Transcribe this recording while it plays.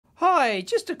Hi,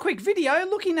 just a quick video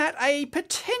looking at a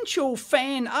potential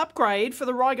fan upgrade for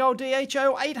the Rigol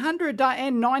DHO800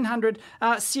 and 900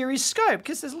 series scope,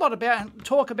 because there's a lot about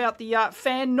talk about the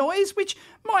fan noise, which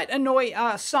might annoy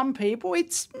some people.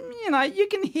 It's, you know, you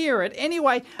can hear it.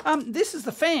 Anyway, this is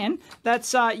the fan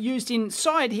that's used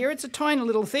inside here. It's a tiny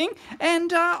little thing,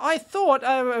 and I thought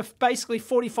basically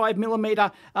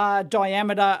 45mm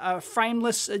diameter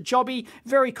frameless jobby,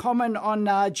 very common on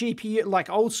GPU,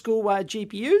 like old school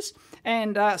GPUs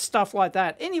and stuff like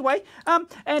that. Anyway,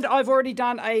 and I've already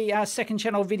done a second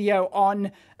channel video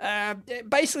on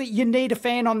basically you need a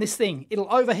fan on this thing.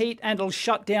 It'll overheat and it'll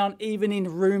shut down even in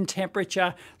room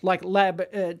temperature, like lab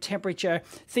temperature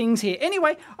things here.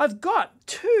 Anyway, I've got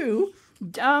two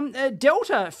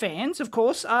Delta fans, of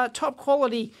course, top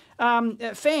quality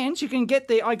fans. You can get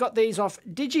I got these off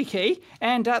DigiKey,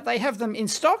 and they have them in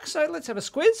stock, so let's have a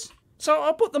squiz. So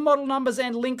I'll put the model numbers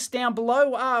and links down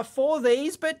below for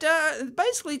these, but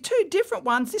basically two different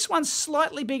ones. This one's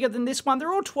slightly bigger than this one.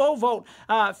 They're all 12-volt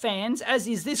fans, as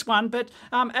is this one, but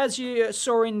as you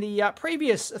saw in the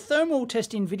previous thermal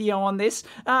testing video on this,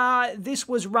 this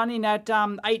was running at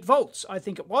 8 volts, I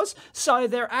think it was. So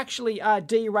they're actually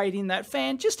derating that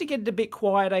fan just to get it a bit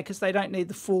quieter, because they don't need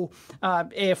the full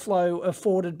airflow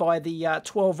afforded by the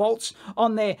 12 volts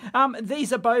on there.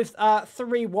 These are both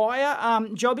 3-wire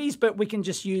jobbies, but we can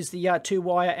just use the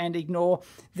 2-wire and ignore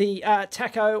the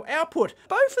tacho output.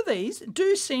 Both of these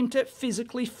do seem to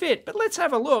physically fit, but let's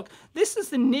have a look. This is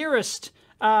the nearest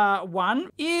one.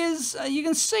 You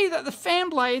can see that the fan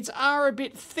blades are a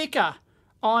bit thicker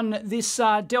on this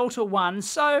Delta one.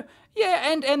 So yeah,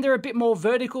 and they're a bit more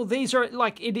vertical. These are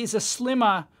like, it is a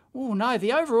slimmer. Oh no,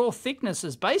 the overall thickness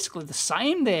is basically the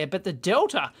same there, but the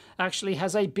Delta actually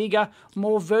has a bigger,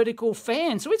 more vertical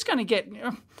fan. So it's going to get,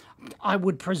 I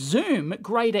would presume,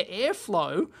 greater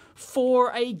airflow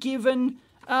for a given,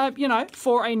 you know,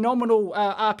 for a nominal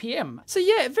RPM. So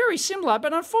yeah, very similar,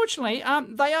 but unfortunately,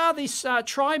 they are this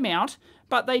tri-mount,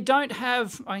 but they don't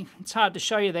have, it's hard to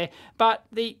show you there, but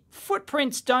the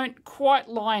footprints don't quite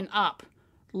line up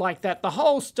like that. The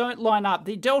holes don't line up.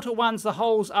 The Delta ones, the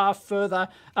holes are further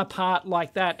apart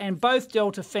like that. And both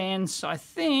Delta fans, I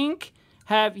think,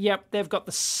 have, yep, they've got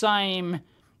the same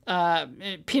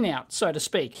pinout, so to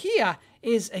speak. Here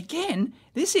is, again,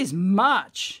 this is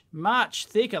much, much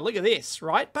thicker. Look at this,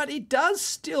 right? But it does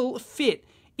still fit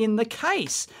in the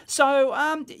case. So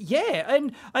yeah,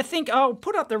 and I think I'll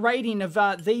put up the rating of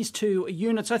these two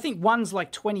units. I think one's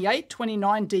like 29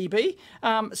 dB,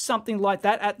 something like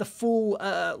that, at the full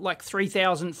like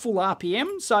 3000 full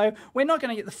RPM. So we're not going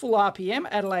to get the full RPM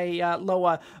at a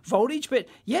lower voltage, but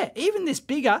yeah, even this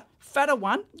bigger, fatter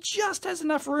one just has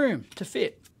enough room to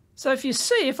fit. So if you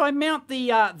see, if I mount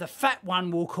the fat one,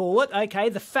 we'll call it, okay,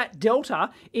 the fat Delta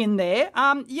in there,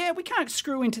 yeah, we can't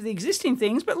screw into the existing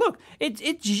things, but look,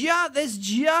 there's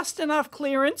just enough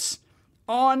clearance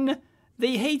on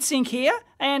the heatsink here,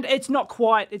 and it's not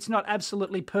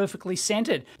absolutely perfectly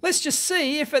centered. Let's just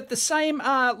see if at the same,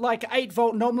 like 8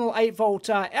 volt, nominal 8 volt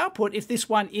output, if this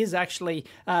one is actually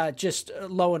just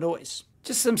lower noise.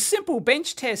 Just some simple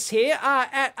bench tests here.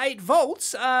 At 8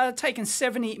 volts, taking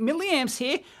 70 milliamps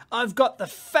here, I've got the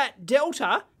fat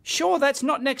Delta. Sure, that's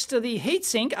not next to the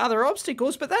heatsink, other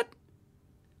obstacles, but that,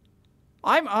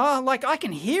 like I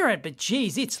can hear it, but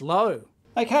geez, it's low.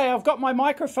 Okay, I've got my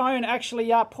microphone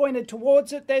actually pointed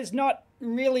towards it. There's not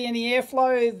really any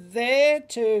airflow there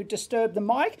to disturb the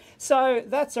mic, so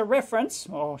that's a reference,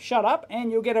 or shut up,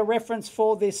 and you'll get a reference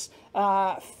for this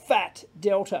fat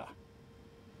Delta.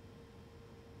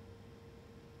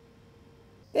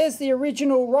 There's the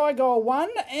original Rigol one,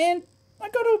 and I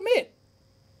got to admit,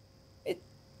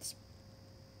 it's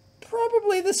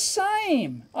probably the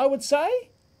same, I would say.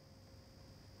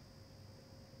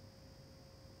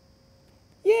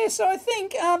 Yeah, so I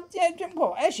think, yeah,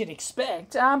 well, as you'd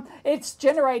expect, it's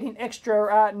generating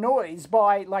extra noise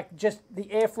by, like, just the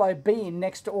airflow being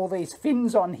next to all these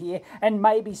fins on here, and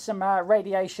maybe some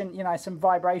radiation, you know, some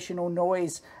vibrational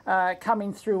noise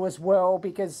coming through as well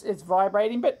because it's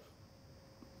vibrating, but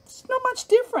it's not much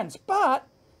difference. But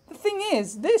the thing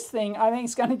is, this thing I think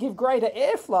is going to give greater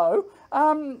airflow.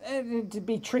 It'd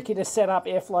be tricky to set up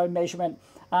airflow measurement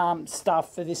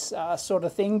stuff for this sort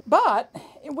of thing, but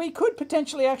we could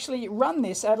potentially actually run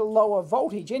this at a lower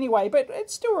voltage anyway, but it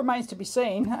still remains to be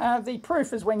seen. The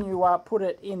proof is when you put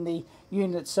it in the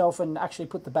unit itself and actually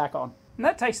put the back on. And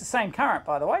that takes the same current,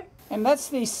 by the way. And that's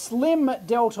the slim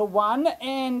Delta one,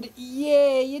 and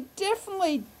yeah, you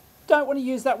definitely don't want to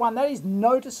use that one. That is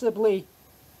noticeably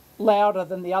louder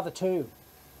than the other two.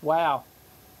 Wow.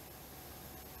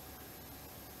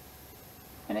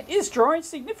 And it is drawing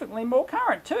significantly more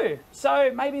current too.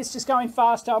 So maybe it's just going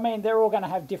faster. I mean, they're all going to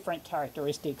have different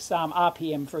characteristics,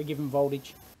 RPM for a given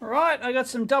voltage. All right, I got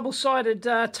some double-sided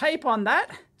tape on that.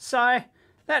 So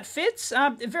that fits.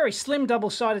 Very slim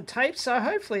double-sided tape, so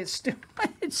hopefully it's still,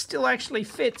 it still actually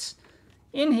fits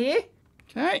in here.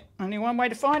 Okay, only one way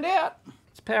to find out.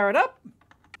 Let's power it up.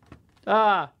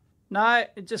 No,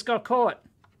 it just got caught.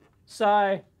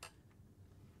 So,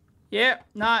 yeah,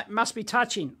 no, it must be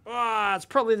touching. It's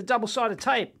probably the double-sided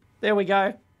tape. There we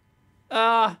go.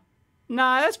 No,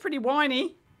 that's pretty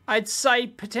whiny. I'd say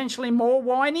potentially more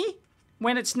whiny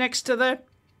when it's next to the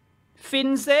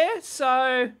fins there.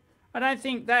 So, I don't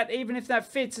think that, even if that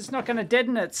fits, it's not going to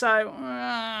deaden it. So,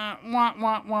 I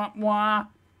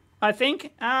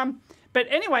think. But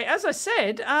anyway, as I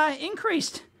said,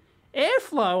 increased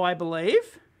airflow, I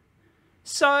believe.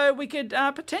 So we could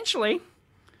potentially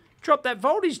drop that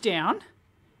voltage down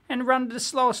and run at a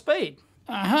slower speed.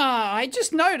 I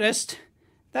just noticed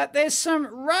that there's some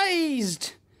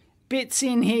raised bits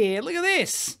in here. Look at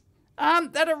this.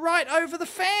 That are right over the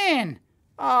fan.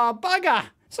 Oh, bugger.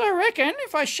 So I reckon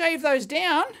if I shave those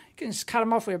down, you can just cut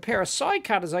them off with a pair of side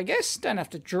cutters, I guess. Don't have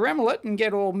to Dremel it and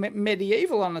get all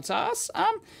medieval on its ass.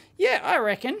 Yeah, I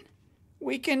reckon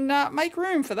we can make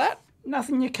room for that.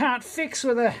 Nothing you can't fix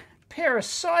with a pair of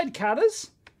side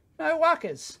cutters. No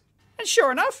wuckers. And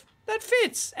sure enough, that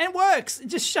fits and works.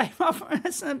 Just shave off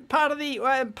part of the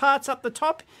parts up the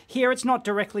top. Here it's not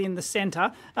directly in the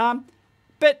center.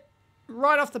 But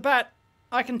right off the bat,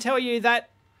 I can tell you that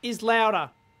is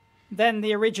louder than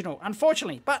the original,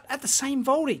 unfortunately, but at the same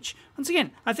voltage. Once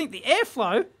again, I think the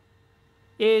airflow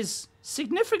is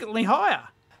significantly higher.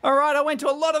 All right, I went to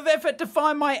a lot of effort to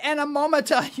find my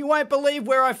anemometer. You won't believe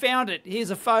where I found it.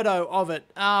 Here's a photo of it.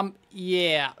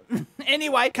 Yeah.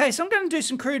 Anyway, okay, so I'm going to do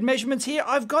some crude measurements here.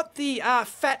 I've got the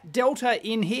fat delta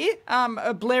in here,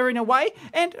 blaring away,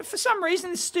 and for some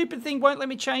reason this stupid thing won't let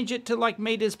me change it to like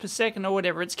meters per second or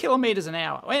whatever. It's kilometers an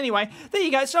hour. Anyway, there you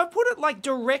go. So I put it like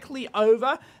directly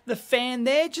over the fan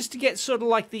there just to get sort of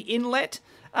like the inlet,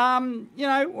 you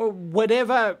know, or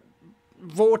whatever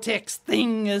vortex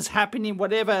thing is happening,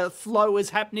 whatever flow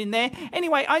is happening there.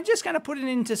 Anyway, I'm just going to put it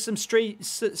into some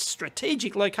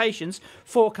strategic locations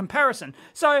for comparison.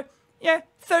 So, yeah,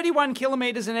 31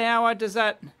 kilometers an hour. Does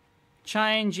that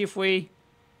change if we...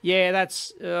 Yeah,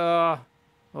 that's... oh,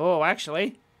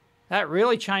 actually, that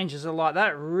really changes a lot.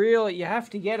 That really... You have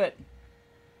to get it...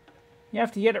 You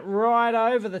have to get it right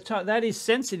over the top. That is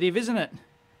sensitive, isn't it?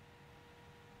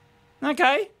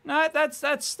 Okay, no,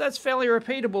 that's fairly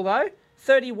repeatable, though.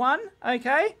 31,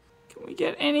 okay. Can we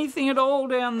get anything at all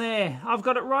down there? I've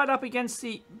got it right up against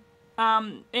the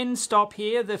end stop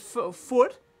here, the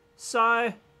foot.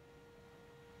 So,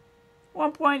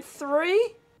 1.3.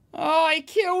 Oh, I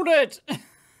killed it.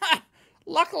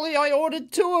 Luckily, I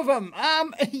ordered 2 of them.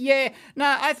 Yeah,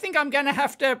 no, I think I'm going to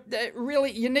have to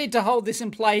really, you need to hold this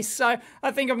in place. So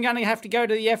I think I'm going to have to go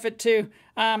to the effort to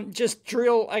just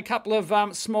drill a couple of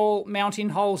small mounting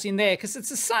holes in there, because it's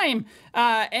the same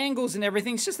angles and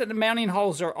everything. It's just that the mounting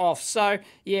holes are off. So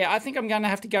yeah, I think I'm going to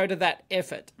have to go to that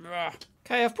effort. Ugh.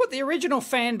 Okay, I've put the original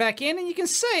fan back in, and you can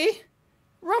see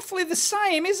roughly the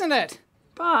same, isn't it?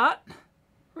 But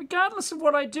regardless of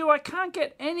what I do, I can't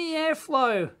get any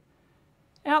airflow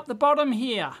out the bottom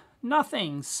here.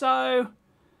 Nothing. So,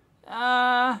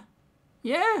 yeah,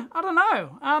 I don't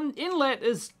know. Inlet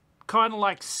is kind of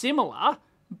like similar,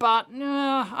 but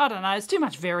I don't know. It's too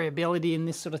much variability in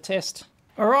this sort of test.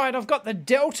 All right, I've got the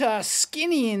Delta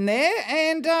Skinny in there,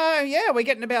 and yeah, we're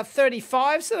getting about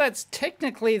 35, so that's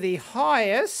technically the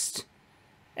highest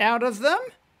out of them,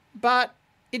 but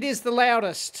it is the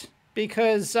loudest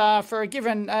because for a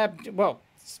given, well,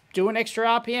 do an extra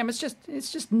RPM, it's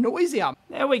just noisier.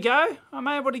 There we go. I'm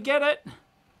able to get it.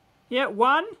 Yeah,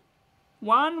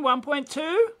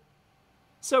 1.2.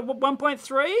 So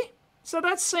 1.3. So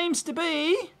that seems to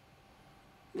be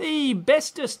the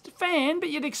bestest fan, but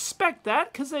you'd expect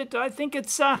that because I think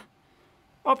it's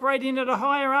operating at a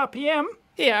higher RPM.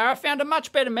 Here, I found a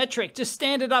much better metric. Just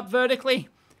stand it up vertically,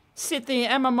 sit the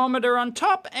anemometer on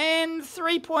top, and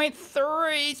 3.3,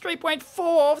 3.4,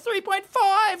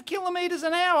 3.5 kilometers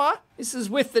an hour. This is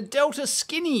with the Delta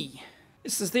Skinny.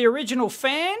 This is the original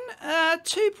fan,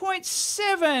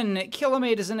 2.7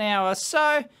 kilometers an hour.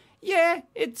 So, yeah,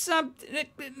 it's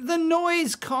the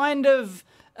noise kind of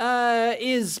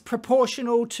is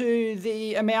proportional to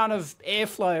the amount of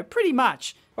airflow, pretty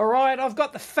much. All right, I've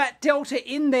got the fat delta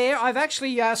in there. I've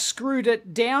actually screwed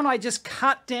it down. I just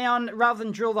cut down, rather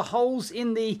than drill the holes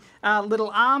in the little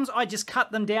arms, I just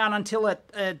cut them down until it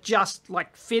just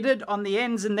like fitted on the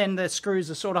ends, and then the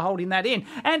screws are sort of holding that in.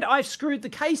 And I've screwed the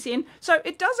case in, so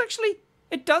it does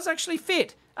actually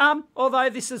fit.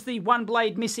 Although this is the one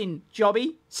blade missing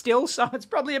jobby still, so it's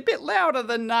probably a bit louder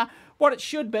than what it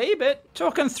should be, but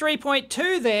talking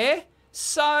 3.2 there.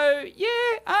 So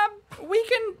yeah, we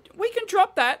can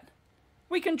drop that.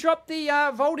 We can drop the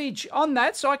voltage on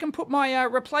that, so I can put my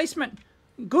replacement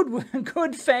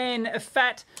good fan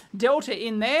fat delta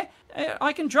in there.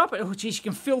 I can drop it. Oh geez, you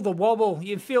can feel the wobble.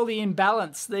 You feel the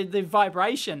imbalance, the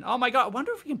vibration. Oh my god, I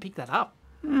wonder if we can pick that up.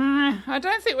 I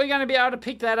don't think we're going to be able to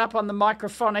pick that up on the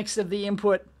microphonics of the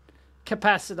input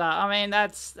capacitor. I mean,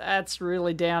 that's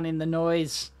really down in the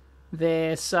noise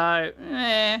there, so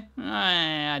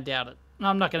I doubt it.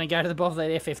 I'm not going to go to the bottom of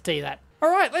that FFT that. All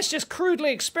right, let's just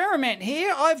crudely experiment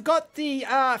here. I've got the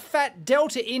fat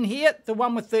delta in here, the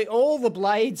one with all the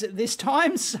blades this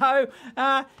time. So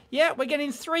yeah, we're getting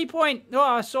I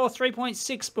saw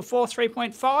 3.6 before,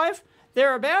 3.5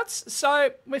 thereabouts. So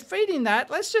we're feeding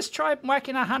that. Let's just try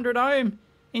whacking 100 ohm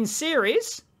in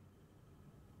series.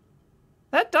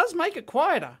 That does make it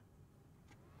quieter.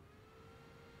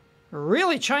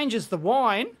 Really changes the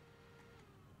whine.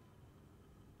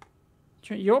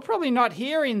 You're probably not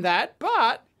hearing that,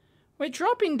 but we're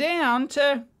dropping down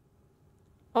to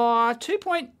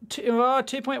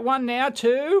 2.1 now,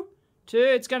 2.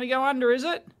 It's going to go under, is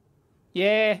it?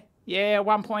 Yeah,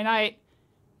 1.8.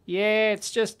 Yeah,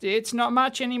 it's not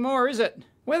much anymore, is it?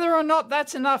 Whether or not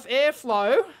that's enough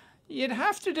airflow, you'd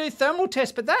have to do thermal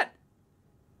test, but that,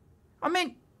 I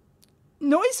mean,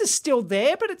 noise is still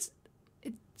there, but it's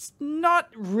not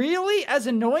really as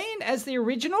annoying as the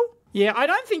original. Yeah, I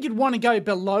don't think you'd want to go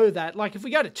below that. Like if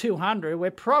we go to 200, we're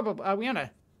probably, are we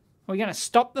gonna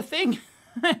stop the thing?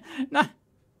 No,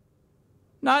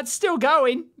 it's still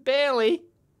going. Barely.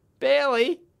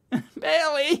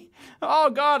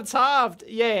 Oh god, it's halved.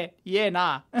 Yeah,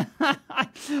 nah.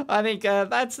 I think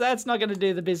that's not going to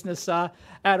do the business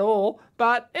at all.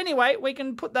 But anyway, we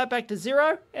can put that back to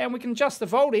 0, and we can adjust the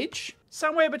voltage.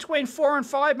 Somewhere between 4 and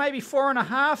 5, maybe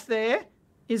 4.5 there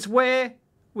is where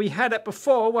we had it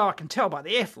before. Well, I can tell by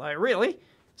the airflow, really.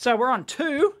 So we're on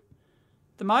 2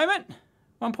 at the moment,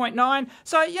 1.9.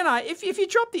 So, you know, if you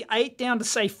drop the 8 down to,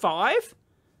 say, 5,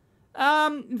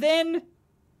 then,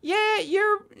 yeah,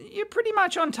 you're pretty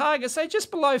much on target. So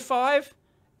just below 5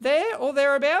 there or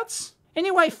thereabouts.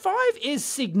 Anyway, 5 is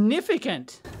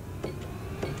significant.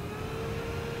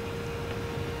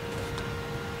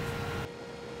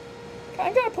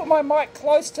 I'm going to put my mic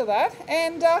close to that,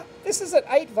 and this is at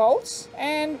 8 volts,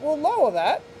 and we'll lower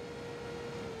that.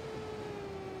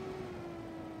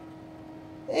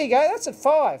 There you go, that's at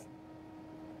 5.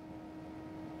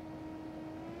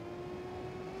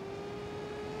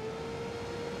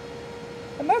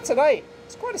 And that's at 8.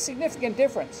 It's quite a significant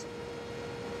difference.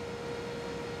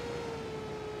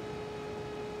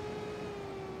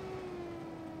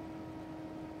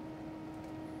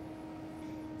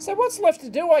 So what's left to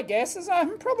do, I guess, is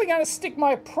I'm probably going to stick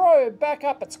my probe back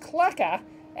up its clacker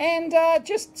and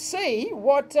just see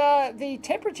what the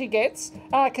temperature gets,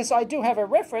 because I do have a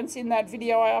reference in that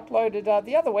video I uploaded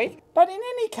the other week. But in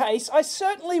any case, I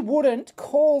certainly wouldn't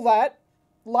call that,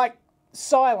 like,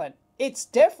 silent. It's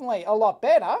definitely a lot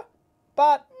better,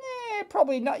 but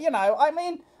probably not, you know, I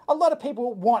mean, a lot of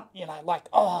people want, you know, like,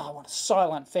 oh, I want a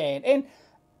silent fan. And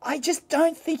I just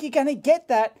don't think you're going to get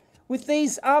that with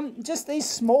these, just these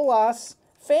small ass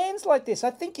fans like this. I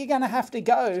think you're going to have to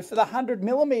go for the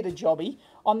 100mm jobby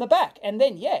on the back. And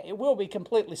then, yeah, it will be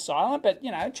completely silent, but,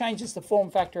 you know, changes the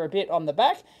form factor a bit on the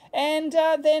back. And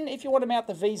then if you want to mount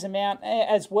the Visa mount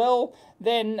as well,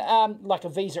 then like a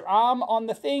Visa arm on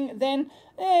the thing, then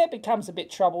it becomes a bit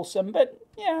troublesome, but,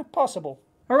 yeah, possible.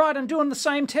 All right, I'm doing the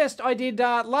same test I did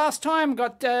last time.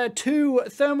 Got 2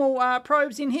 thermal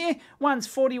probes in here. One's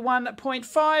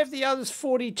 41.5, the other's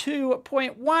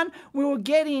 42.1. We were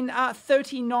getting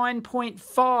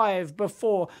 39.5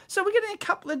 before. So we're getting a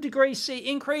couple of degrees C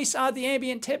increase. The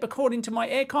ambient temp, according to my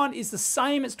aircon, is the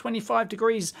same as 25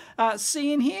 degrees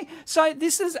C in here. So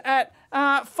this is at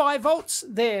 5 volts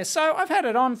there. So I've had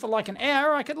it on for like an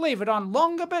hour. I could leave it on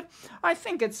longer, but I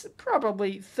think it's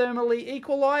probably thermally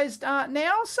equalized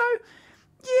now. So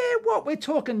yeah, what we're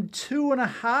talking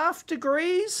 2.5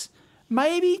 degrees,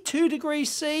 maybe 2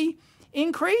 degrees C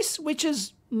increase, which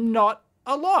is not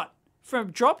a lot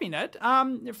from dropping it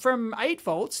from 8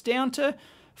 volts down to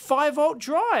 5 volt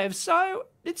drive. So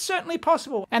it's certainly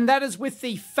possible. And that is with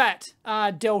the fat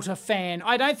Delta fan.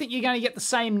 I don't think you're going to get the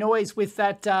same noise with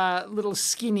that little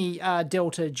skinny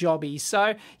Delta jobby.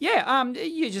 So yeah,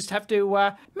 you just have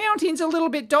to, mounting's a little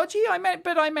bit dodgy,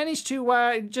 but I managed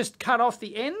to just cut off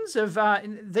the ends of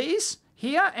these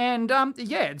here, and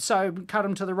yeah, so cut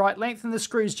them to the right length, and the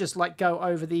screws just like go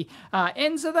over the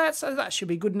ends of that, so that should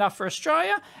be good enough for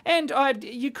Australia. And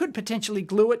you could potentially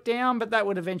glue it down, but that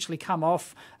would eventually come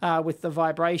off with the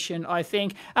vibration, I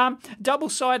think.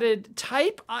 Double-sided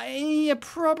tape, you're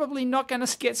probably not going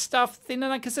to get stuff thin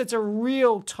enough because it's a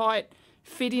real tight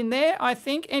fit in there, I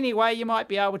think. Anyway, you might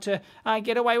be able to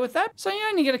get away with that. So you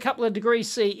only get a couple of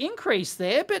degrees C increase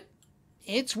there, but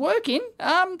it's working.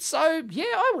 So yeah,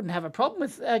 I wouldn't have a problem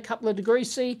with a couple of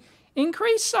degrees C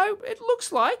increase. So it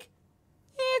looks like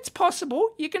it's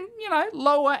possible. You can,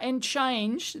 lower and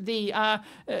change the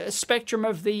spectrum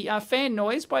of the fan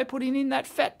noise by putting in that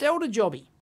fat Delta jobby.